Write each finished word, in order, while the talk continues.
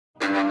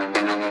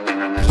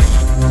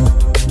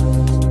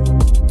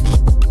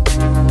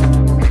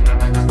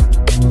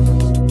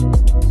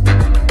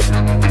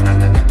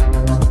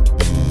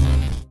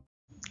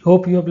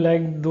Hope you have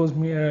liked those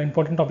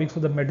important topics for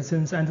the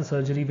medicines and the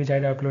surgery which I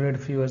had uploaded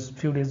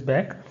few days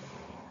back.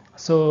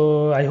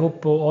 So I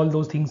hope all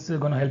those things are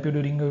going to help you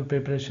during your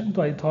preparation.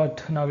 So I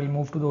thought now we'll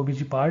move to the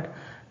OBG part,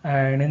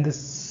 and in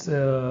this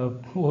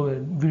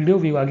video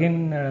we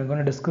again going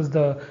to discuss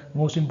the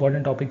most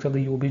important topics of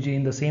the OBG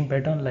in the same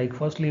pattern. Like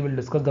firstly we'll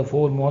discuss the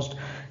 4 most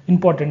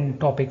important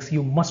topics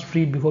you must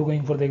read before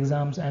going for the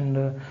exams,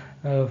 and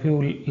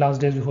few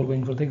last days before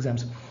going for the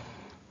exams,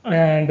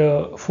 and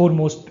 4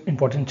 most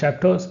important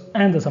chapters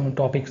and some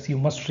topics you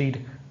must read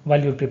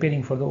while you're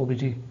preparing for the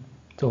OBG.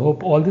 So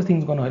hope all these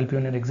things are going to help you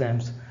in your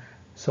exams.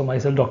 So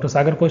myself Dr.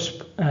 Sagar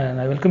Pushp,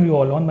 and I welcome you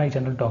all on my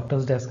channel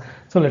Doctor's Desk.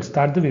 So let's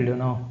start the video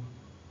now.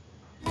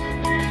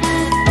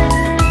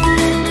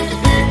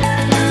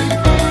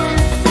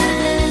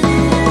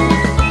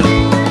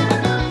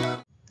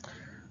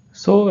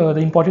 So the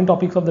important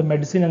topics of the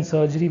medicine and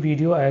surgery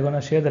video, I'm gonna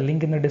share the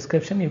link in the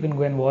description. You can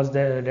go and watch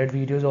that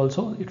videos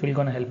also. It will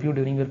gonna help you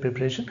during your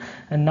preparation.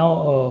 And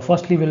now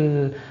firstly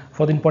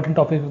for the important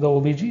topic of the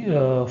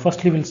OBG,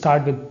 firstly we'll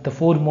start with the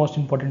 4 most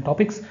important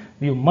topics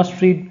you must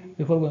read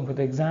before going for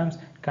the exams.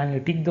 Kindly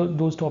tick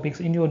those topics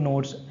in your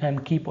notes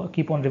and keep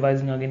on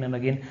revising again and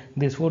again.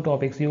 These 4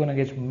 topics you're gonna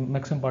get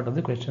maximum part of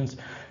the questions.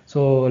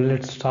 So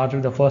let's start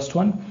with the first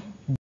one.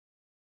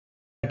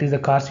 That is the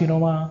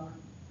carcinoma.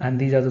 And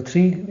these are the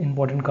 3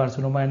 important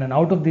carcinoma, and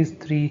out of these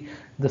 3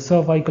 the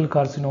cervical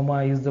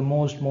carcinoma is the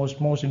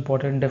most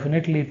important.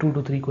 Definitely 2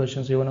 to 3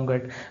 questions you're going to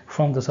get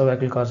from the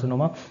cervical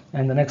carcinoma,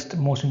 and the next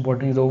most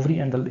important is ovary,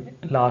 and the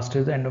last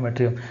is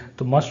endometrium.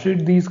 So must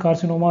read these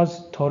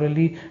carcinomas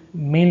thoroughly,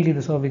 mainly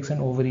the cervix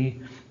and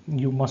ovary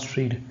you must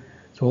read.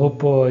 So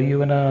hope you're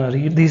gonna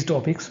read these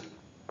topics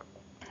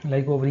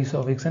like ovary,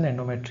 cervix and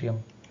endometrium.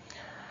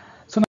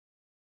 So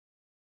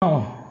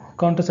now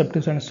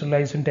contraceptives and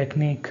sterilization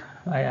technique.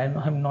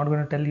 I'm not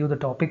going to tell you the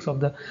topics of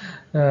the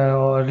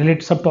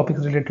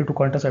subtopics related to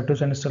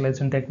contraceptives and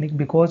sterilization technique,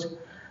 because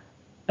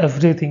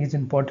everything is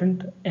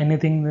important.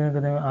 Anything they're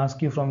going to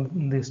ask you from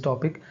this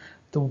topic,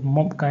 so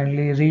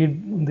kindly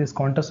read this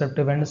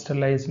contraceptive and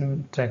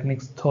sterilization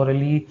techniques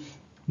thoroughly.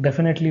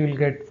 Definitely you'll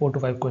get 4 to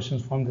 5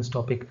 questions from this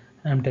topic,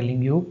 I'm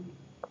telling you.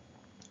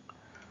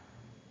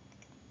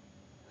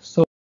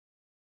 So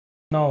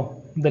now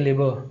the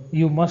labor,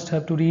 you must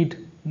have to read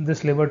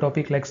this labor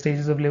topic, like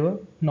stages of labor,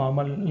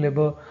 normal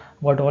labor,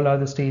 what all are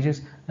the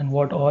stages and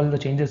what all the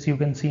changes you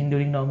can see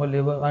during normal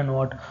labor, and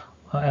what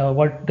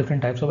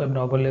different types of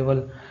abnormal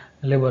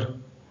labor.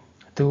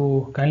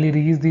 To kindly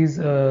read these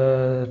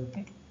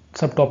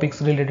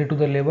subtopics related to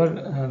the labor,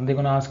 they're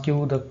going to ask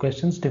you the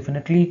questions.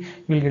 Definitely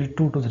you'll get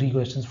 2 to 3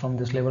 questions from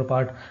this labor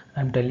part.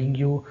 I'm telling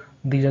you,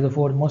 these are the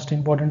 4 most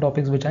important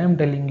topics which I am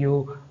telling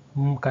you.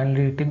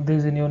 Kindly take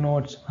this in your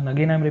notes, and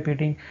again I'm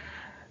repeating,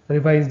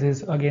 revise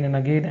this again and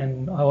again,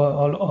 and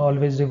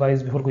always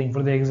revise before going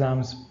for the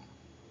exams.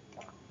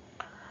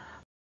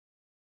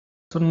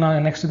 So now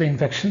next is the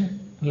infection,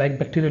 like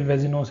bacterial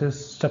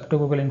vaginosis,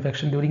 streptococcal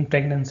infection during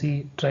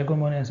pregnancy,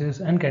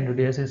 trichomoniasis and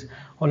candidiasis.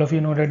 All of you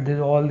know that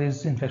all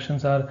these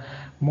infections are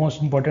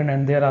most important,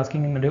 and they are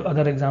asking in the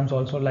other exams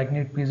also, like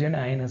NEET, PG and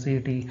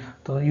INSET.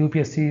 So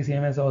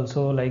UPSCCMS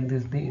also like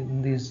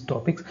these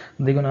topics.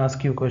 They're going to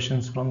ask you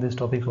questions from these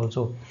topics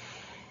also.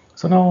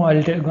 So now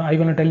I'm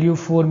going to tell you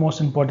 4 most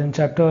important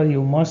chapter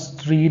you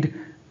must read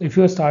if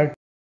you start.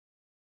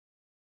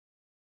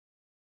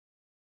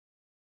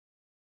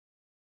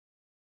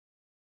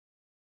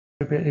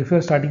 If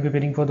you're starting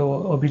preparing for the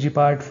OBG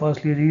part,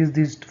 firstly read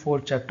these 4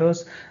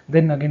 chapters,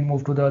 then again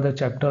move to the other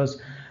chapters.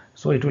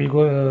 So it will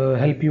go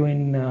help you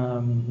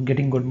in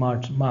getting good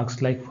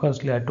marks. Like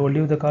firstly I told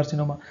you the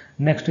carcinoma.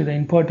 Next is the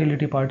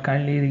infertility part.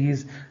 Kindly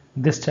read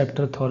this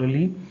chapter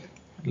thoroughly,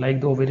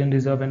 like the ovarian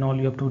reserve and all.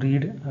 You have to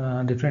read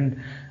different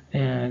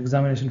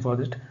examination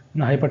for it.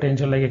 Now,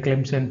 hypertension like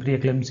eclampsia and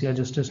preeclampsia,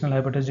 gestational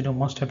hypertension, you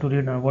must have to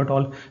read what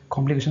all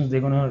complications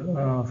they're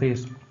gonna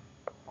face,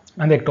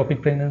 and the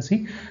ectopic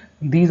pregnancy.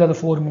 These are the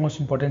 4 most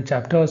important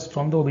chapters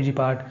from the OBG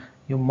part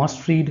you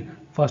must read.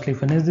 Firstly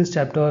finish these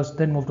chapters,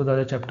 then move to the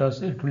other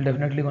chapters. It will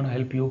definitely going to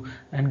help you,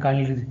 and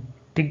kindly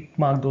tick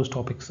mark those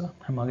topics.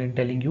 I'm again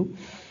telling you.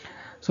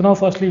 So now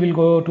firstly we'll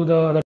go to the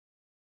other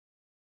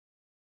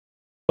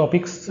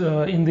topics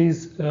in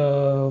these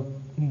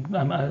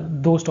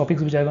those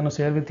topics which I'm going to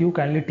share with you.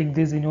 Kindly tick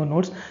these in your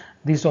notes.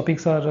 These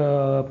topics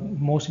are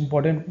most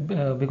important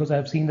because I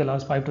have seen the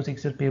last 5 to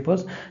 6 year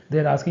papers,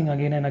 they're asking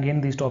again and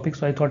again these topics.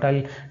 So I thought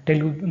I'll tell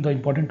you the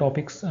important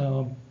topics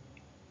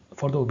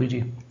for the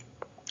OBG.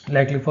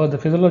 Likely for the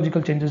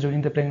physiological changes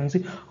during the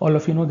pregnancy, all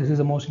of you know this is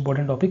the most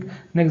important topic.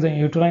 Next, the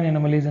uterine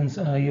anomalies and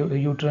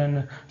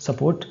uterine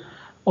support,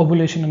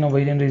 ovulation and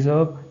ovarian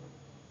reserve,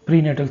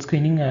 prenatal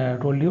screening, I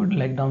told you,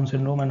 like Down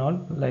syndrome and all,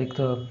 like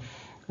the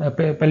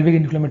pelvic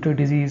inflammatory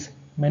disease,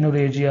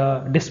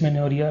 menorrhagia,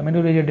 dysmenorrhea,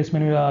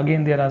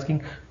 again they are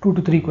asking 2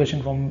 to 3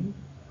 questions from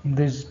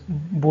these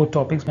both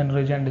topics,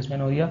 menorrhagia and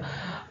dysmenorrhea,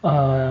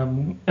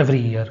 every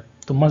year.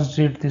 So must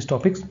read these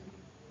topics.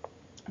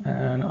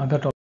 And other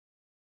topics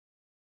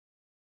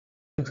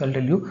I'll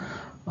tell you,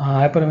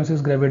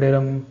 hyperemesis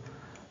gravidarum,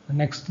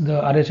 Next,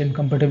 the RH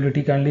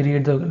incompatibility. Kindly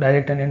read the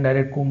direct and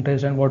indirect comb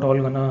test and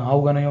how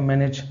gonna you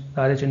manage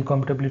the RH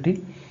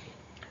incompatibility.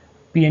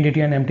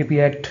 PNDT and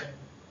MTP Act,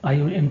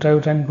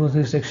 intrauterine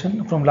process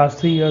section. From last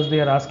 3 years, they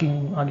are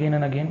asking again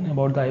and again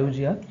about the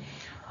IUGR,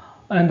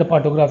 and the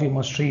partograph you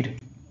must read.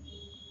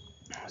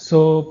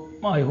 So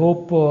I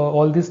hope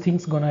all these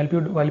things gonna help you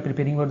while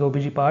preparing for the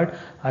OBG part.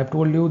 I've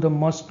told you the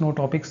must know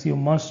topics. You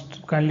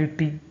must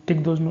kindly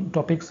take those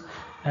topics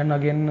and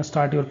again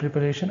start your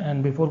preparation,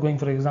 and before going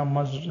for exam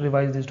must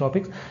revise these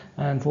topics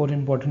and 4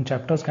 important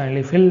chapters.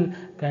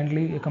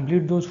 Kindly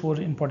complete those 4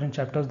 important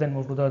chapters, then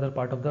move to the other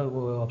part of the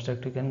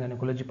obstetric and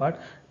gynecology part,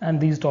 and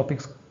these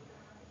topics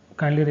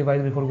kindly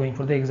revise before going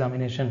for the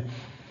examination.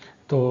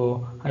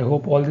 So I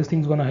hope all these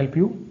things gonna help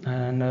you,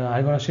 and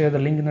I'm gonna share the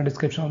link in the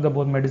description of the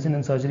both medicine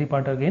and surgery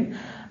part again,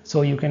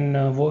 so you can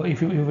if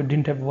you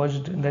didn't have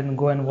watched, then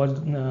go and watch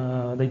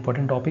the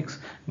important topics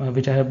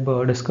which I have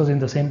discussed in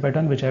the same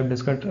pattern which I have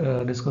discussed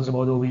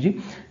about the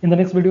OBG. In the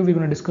next video we're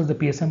going to discuss the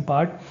PSM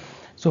part.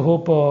 So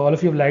hope all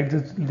of you have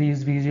liked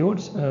these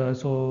videos.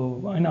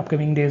 So in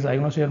upcoming days I'm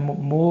gonna share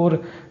more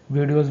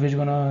videos which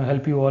gonna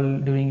help you all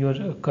during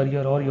your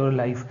career or your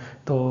life.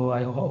 So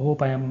I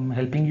hope I am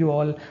helping you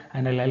all,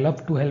 and I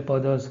love to help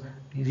others.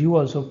 You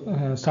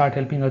also start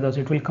helping others.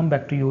 It will come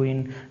back to you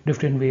in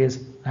different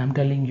ways, I am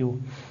telling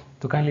you.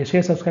 So kindly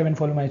share, subscribe and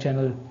follow my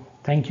channel.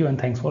 Thank you, and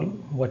thanks for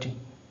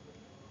watching.